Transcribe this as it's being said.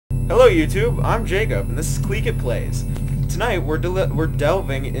Hello YouTube, I'm Jacob, and this is Cleekit Plays. Tonight we're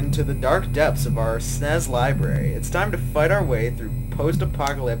delving into the dark depths of our Snes library. It's time to fight our way through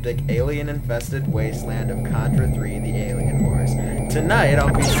post-apocalyptic, alien-infested wasteland of Contra 3, the Alien Wars. Tonight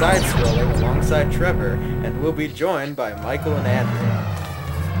I'll be side-scrolling alongside Trevor, and we'll be joined by Michael and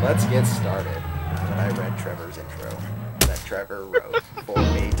Andrea. Let's get started. And I read Trevor's intro that Trevor wrote for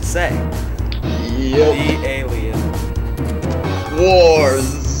me to say. Yep. The Alien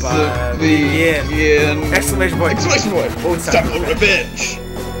Wars begin. Exclamation point. Exclamation point. Oh, It's time for revenge.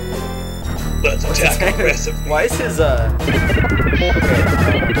 Let's attack aggressively. Why is his okay.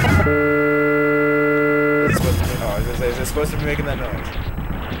 Is it supposed to be making that noise?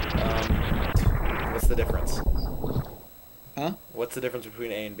 What's the difference? Huh? What's the difference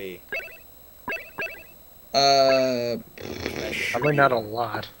between A and B? Probably not a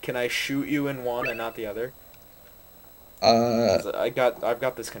lot. Can I shoot you in one and not the other? I've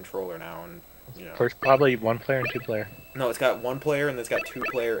got this controller now, and you know. First, probably one player and two player. No, it's got one player and it's got two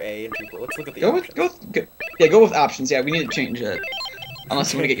player A and two player. Let's look at the options. Go with options. Yeah, we need to change it.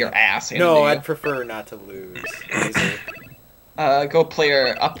 Unless you want to get your ass handed No, to you. I'd prefer not to lose. Easy. Go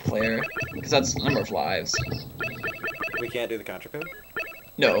player up player, because that's the number of lives. We can't do the Contra code?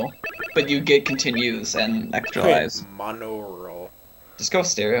 No, but you get continues and extra Wait, lives. Mono-roll. Just go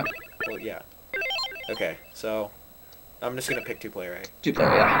stereo. Well, yeah. Okay, so I'm just gonna pick two player A. Two player,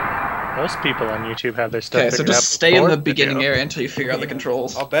 yeah. Most people on YouTube have their stuff Okay, so figured out just stay in before the beginning video. area until you figure out the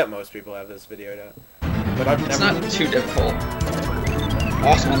controls. I'll bet most people have this video done. But I've It's never... not too difficult.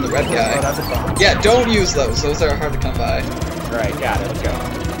 Awesome on the red guy. Oh, that's a bump. Yeah, don't use those. Those are hard to come by. Right, got it. Let's go.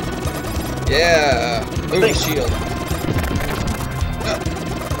 Yeah. Ooh, Thanks. shield. No.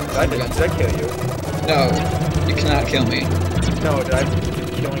 Did I kill you? No, you cannot kill me. No, did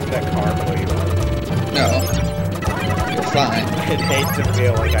killing that car blow you up? No. You're fine. I'd hate to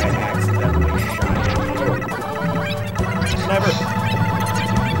feel like I accidentally shot you. Never.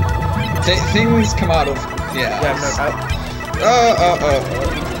 Things come out of... Yeah. Yeah, no,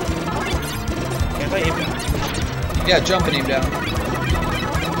 Can't I aim down? Yeah, jump and aim down.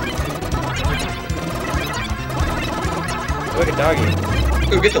 Look at doggy.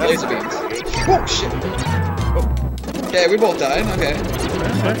 Ooh, get the laser beams. Oh, shit. Oh. Okay, we both died. Okay.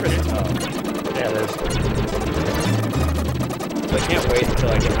 Yeah, there's. I can't wait until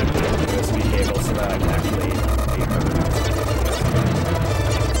I get my USB cable so that I can actually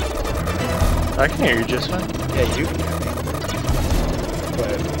I can hear you just fine. Yeah, you can hear me.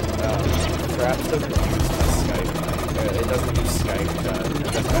 But, perhaps doesn't use Skype. It doesn't use Skype.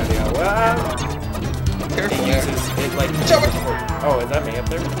 That's an idea. Well, Careful it there. uses, it like... Oh, is that me up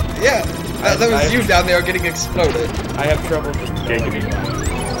there? Yeah. That was you down there getting exploded. I have trouble just... Giggity.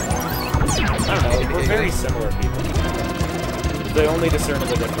 I don't know, we're very similar people. The only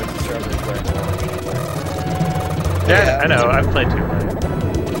discernible difference is Trevor is wearing orange. Yeah, I know. I've played too.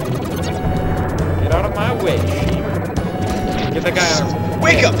 Get out of my way, sheep. Get the guy out of...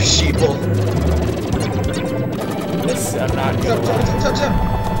 Wake up, sheeple. This, I'm not gonna lie. Jump.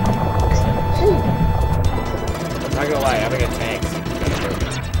 I'm not gonna lie, having a tank seems kind of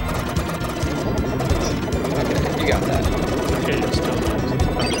Okay, you got that. Okay, you're still.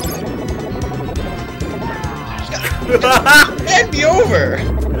 Hand me over!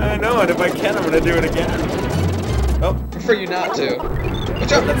 I know, and if I can, I'm gonna do it again. Oh, Prefer you not to.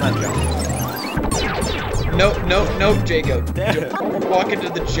 Watch out! that's not jump. No, Jacob. Damn it. Don't walk into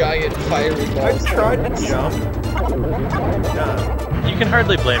the giant fiery I balls. tried to jump. Nah. You can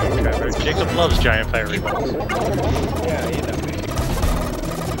hardly blame him, Trevor. Jacob loves giant fiery balls. Yeah, you know me.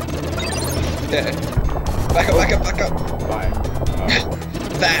 Okay. Back up. Bye.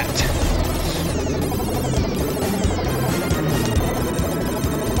 That.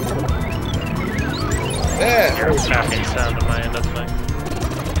 There. I heard a tapping sound on my end of the mic.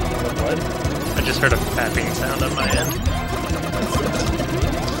 What? I just heard a tapping sound on my end.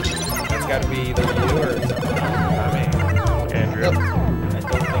 That's gotta be either you or something. Not me. Andrew, I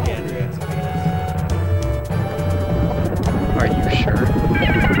don't think Andrea has a penis. are you sure?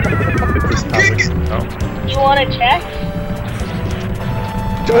 This Kick it. topic. Oh. You want to check?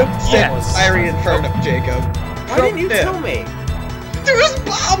 Don't set Yes. fiery inferno, Jacob. Why didn't you tell me? There was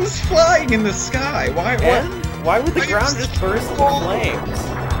bombs flying in the sky. Why? And why would the ground just burst into flames?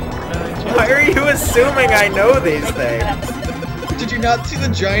 Why are you assuming I know these things? Did you not see the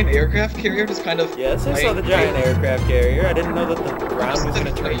giant aircraft carrier just kind of? Yes, I saw the giant aircraft carrier. I didn't know that the ground was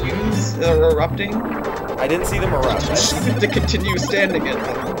gonna turn. flames are erupting. I didn't see them erupt. To continue standing in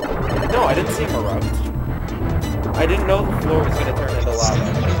them. No, I didn't see them erupt. I didn't know the floor was gonna turn into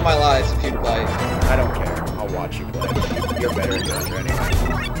lava. One of my lives if you'd like. I don't care. I'll watch you play. You're better at Contra anyway.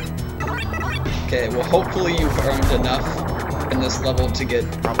 Okay, well hopefully you've earned enough in this level to get...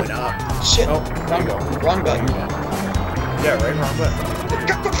 Probably not. Shit! Oh, wrong go. Wrong button. Yeah, right, wrong button.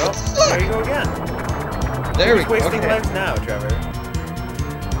 Oh, there you go again. There we You're go. wasting Okay. lives now, Trevor.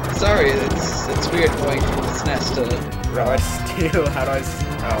 Sorry, it's weird going from Snes to... How do I steal? How do I...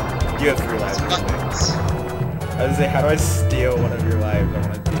 Oh, you have 3 lives. Buttons. I was say, how do I steal one of your lives? I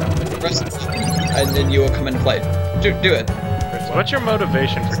want to do that. Press the button, and then you will come into play. Do it. What's your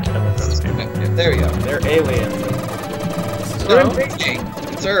motivation for killing those people? Yeah, there we go. They're aliens. They're Hello? invading.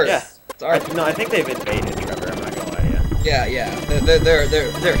 It's Earth. Yeah. It's Earth. No, I think they've invaded, Trevor. I'm not gonna lie to you. Yeah.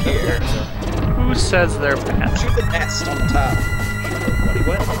 They're here. Who says they're bad? Shoot the nest on the top.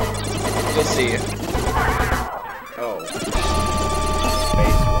 What? You'll see. Oh.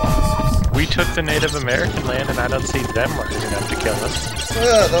 Space wasps. We took the Native American land, and I don't see them rising up to kill us.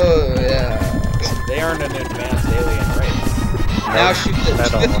 Oh, yeah. They aren't an advanced alien race. Now shoot the...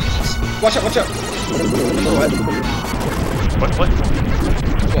 At all. Watch out! What?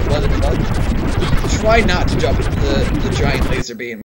 Try not to jump into the giant laser beam.